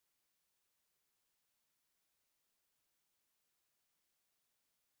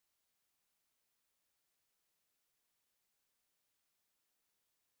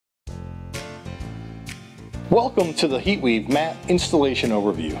Welcome to the HeatWeave mat installation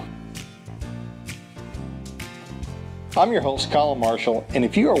overview. I'm your host, Colin Marshall, and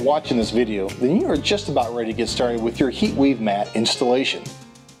if you are watching this video, then you are just about ready to get started with your HeatWeave mat installation.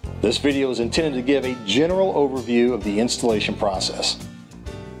 This video is intended to give a general overview of the installation process.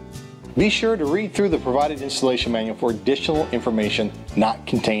 Be sure to read through the provided installation manual for additional information not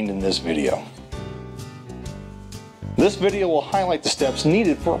contained in this video. This video will highlight the steps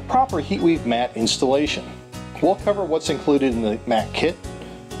needed for a proper HeatWeave mat installation. We'll cover what's included in the mat kit,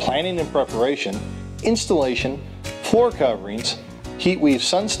 planning and preparation, installation, floor coverings, HeatWeave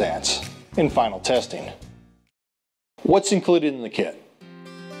sun stats, and final testing. What's included in the kit?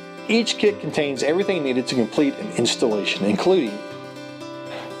 Each kit contains everything needed to complete an installation, including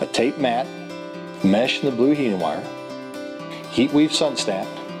a tape mat, mesh and the blue heating wire, HeatWeave sun stat,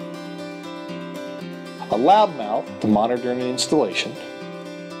 a loud mouth to monitor an installation,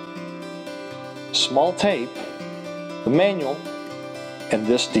 small tape, the manual, and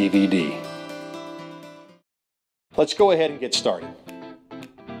this DVD. Let's go ahead and get started.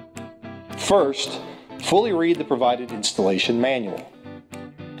 First, fully read the provided installation manual.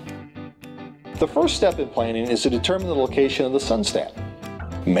 The first step in planning is to determine the location of the sun stat.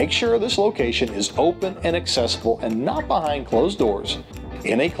 Make sure this location is open and accessible and not behind closed doors,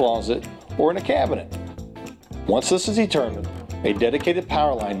 in a closet, or in a cabinet. Once this is determined, a dedicated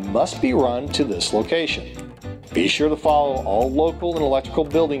power line must be run to this location. Be sure to follow all local and electrical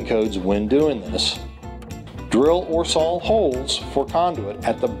building codes when doing this. Drill or saw holes for conduit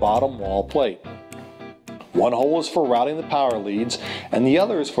at the bottom wall plate. One hole is for routing the power leads and the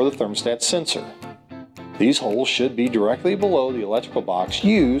other is for the thermostat sensor. These holes should be directly below the electrical box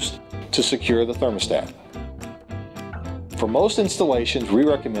used to secure the thermostat. For most installations, we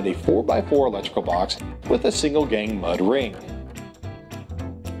recommend a 4x4 electrical box with a single gang mud ring.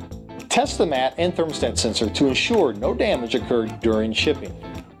 Test the mat and thermostat sensor to ensure no damage occurred during shipping.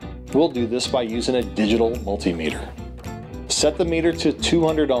 We'll do this by using a digital multimeter. Set the meter to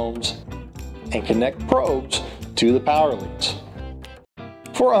 200 ohms and connect probes to the power leads.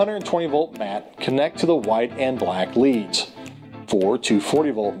 For a 120 volt mat, connect to the white and black leads. For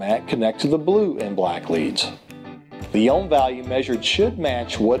 240 volt mat, connect to the blue and black leads. The ohm value measured should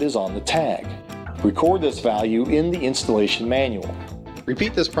match what is on the tag. Record this value in the installation manual.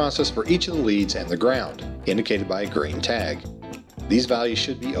 Repeat this process for each of the leads and the ground, indicated by a green tag. These values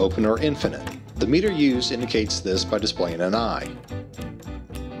should be open or infinite. The meter used indicates this by displaying an eye.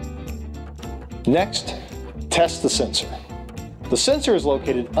 Next, test the sensor. The sensor is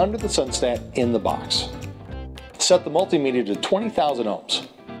located under the sun stat in the box. Set the multimeter to 20,000 ohms.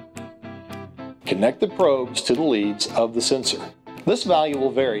 Connect the probes to the leads of the sensor. This value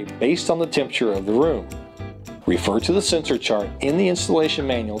will vary based on the temperature of the room. Refer to the sensor chart in the installation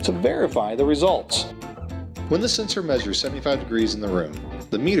manual to verify the results. When the sensor measures 75 degrees in the room,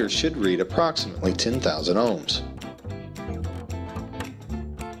 the meter should read approximately 10,000 ohms.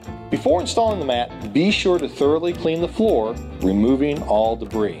 Before installing the mat, be sure to thoroughly clean the floor, removing all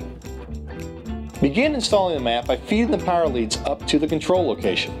debris. Begin installing the mat by feeding the power leads up to the control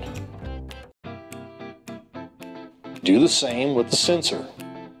location. Do the same with the sensor.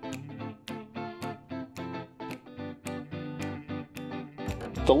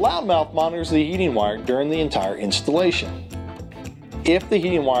 The loud mouth monitors the heating wire during the entire installation. If the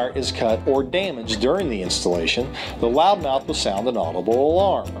heating wire is cut or damaged during the installation, the loud mouth will sound an audible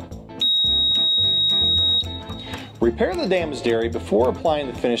alarm. Repair the damaged area before applying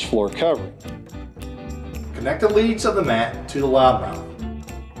the finished floor covering. Connect the leads of the mat to the loud mouth.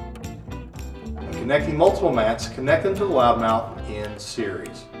 When connecting multiple mats, connect them to the loud mouth in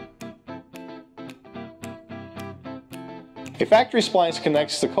series. A factory splice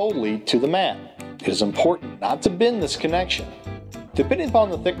connects the cold lead to the mat. It is important not to bend this connection. Depending upon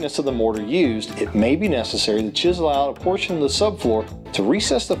the thickness of the mortar used, it may be necessary to chisel out a portion of the subfloor to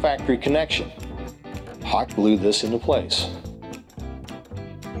recess the factory connection. Hot glue this into place.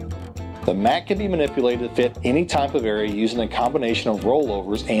 The mat can be manipulated to fit any type of area using a combination of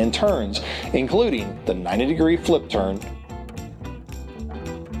rollovers and turns, including the 90-degree flip turn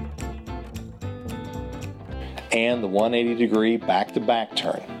and the 180-degree back-to-back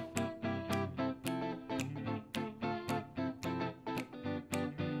turn.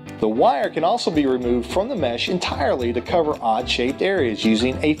 The wire can also be removed from the mesh entirely to cover odd-shaped areas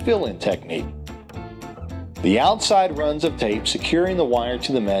using a fill-in technique. The outside runs of tape securing the wire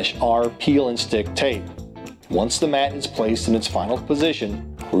to the mesh are peel and stick tape. Once the mat is placed in its final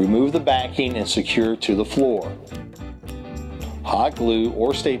position, remove the backing and secure to the floor. Hot glue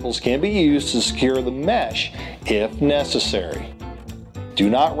or staples can be used to secure the mesh if necessary. Do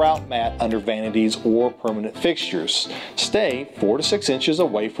not route mat under vanities or permanent fixtures. Stay 4 to 6 inches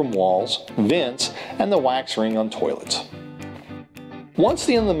away from walls, vents, and the wax ring on toilets. Once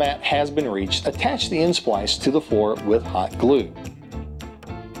the end of the mat has been reached, attach the end splice to the floor with hot glue.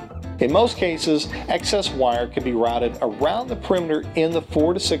 In most cases, excess wire can be routed around the perimeter in the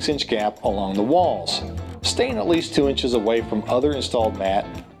 4 to 6 inch gap along the walls, staying at least 2 inches away from other installed mat,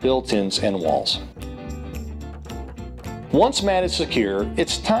 built-ins, and walls. Once mat is secure,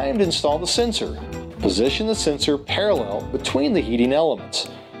 it's time to install the sensor. Position the sensor parallel between the heating elements.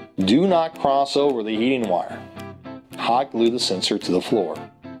 Do not cross over the heating wire. Hot glue the sensor to the floor.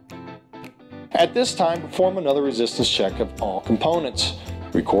 At this time, perform another resistance check of all components.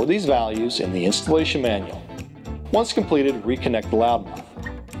 Record these values in the installation manual. Once completed, reconnect the loudmouth.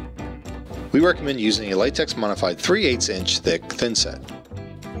 We recommend using a latex modified 3/8 inch thick thin set.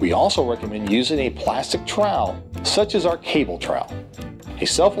 We also recommend using a plastic trowel, such as our cable trowel. A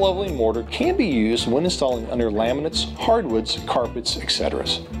self-leveling mortar can be used when installing under laminates, hardwoods, carpets, etc.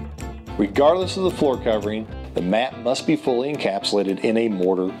 Regardless of the floor covering, the mat must be fully encapsulated in a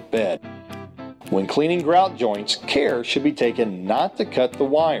mortar bed. When cleaning grout joints, care should be taken not to cut the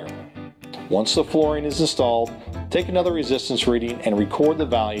wire. Once the flooring is installed, take another resistance reading and record the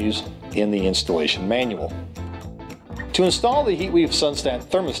values in the installation manual. To install the HeatWeave SunStat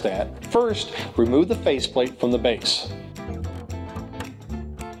thermostat, first remove the faceplate from the base.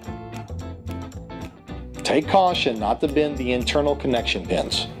 Take caution not to bend the internal connection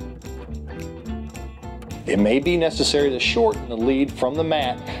pins. It may be necessary to shorten the lead from the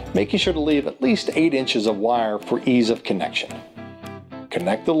mat, making sure to leave at least 8 inches of wire for ease of connection.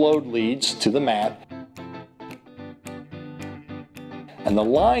 Connect the load leads to the mat and the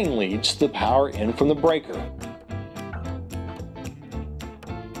line leads to the power in from the breaker.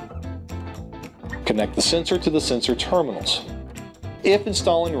 Connect the sensor to the sensor terminals. If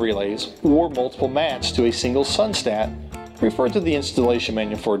installing relays or multiple mats to a single SunStat, refer to the installation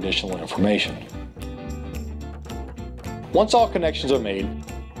manual for additional information. Once all connections are made,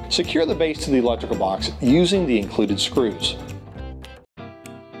 secure the base to the electrical box using the included screws.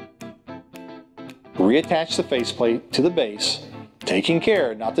 Reattach the faceplate to the base, taking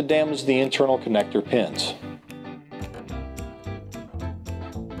care not to damage the internal connector pins.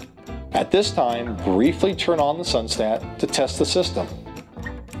 At this time, briefly turn on the SunStat to test the system.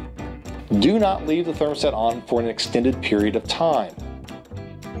 Do not leave the thermostat on for an extended period of time.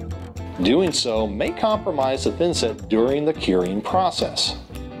 Doing so may compromise the thinset during the curing process.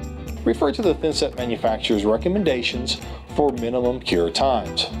 Refer to the thinset manufacturer's recommendations for minimum cure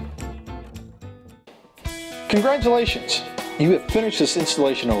times. Congratulations! You have finished this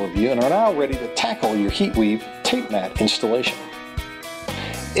installation overview and are now ready to tackle your HeatWeave TapeMat installation.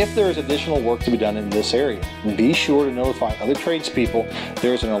 If there is additional work to be done in this area, be sure to notify other tradespeople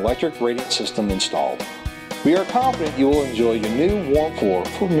there is an electric radiant system installed. We are confident you will enjoy your new warm floor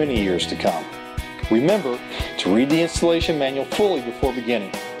for many years to come. Remember to read the installation manual fully before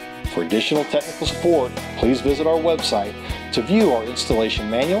beginning. For additional technical support, please visit our website to view our installation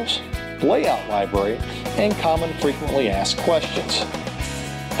manuals, layout library, and common frequently asked questions.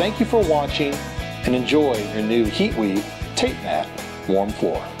 Thank you for watching and enjoy your new HeatWeave TapeMat warm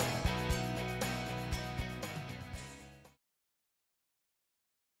floor.